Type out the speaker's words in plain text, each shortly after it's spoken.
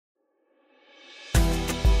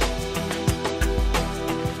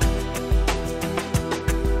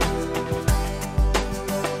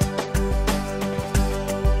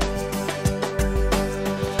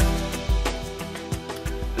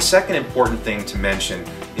second important thing to mention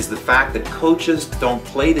is the fact that coaches don't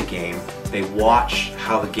play the game, they watch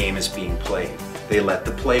how the game is being played. They let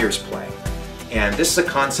the players play. And this is a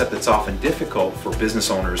concept that's often difficult for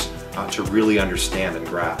business owners to really understand and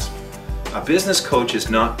grasp. A business coach is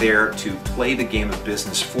not there to play the game of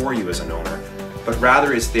business for you as an owner, but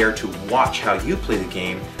rather is there to watch how you play the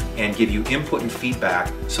game and give you input and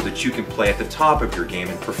feedback so that you can play at the top of your game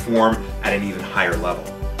and perform at an even higher level.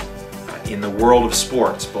 In the world of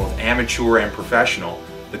sports, both amateur and professional,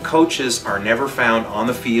 the coaches are never found on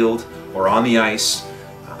the field or on the ice.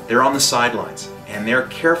 They're on the sidelines, and they're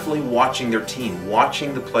carefully watching their team,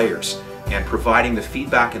 watching the players, and providing the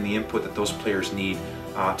feedback and the input that those players need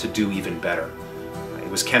to do even better. It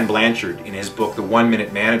was Ken Blanchard in his book, The 1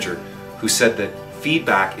 Minute Manager, who said that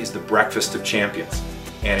feedback is the breakfast of champions,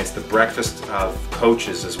 and it's the breakfast of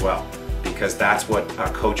coaches as well, because that's what a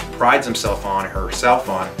coach prides himself on, herself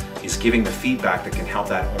on, is giving the feedback that can help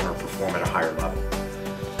that owner perform at a higher level.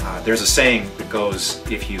 There's a saying that goes,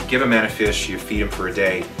 if you give a man a fish, you feed him for a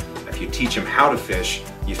day. If you teach him how to fish,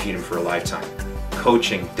 you feed him for a lifetime.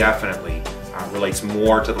 Coaching definitely relates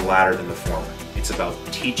more to the latter than the former. It's about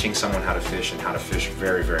teaching someone how to fish and how to fish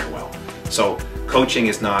very, very well. So coaching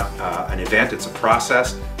is not an event, it's a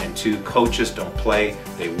process. And two, coaches don't play,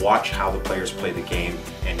 they watch how the players play the game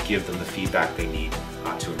and give them the feedback they need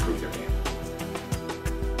to improve their game.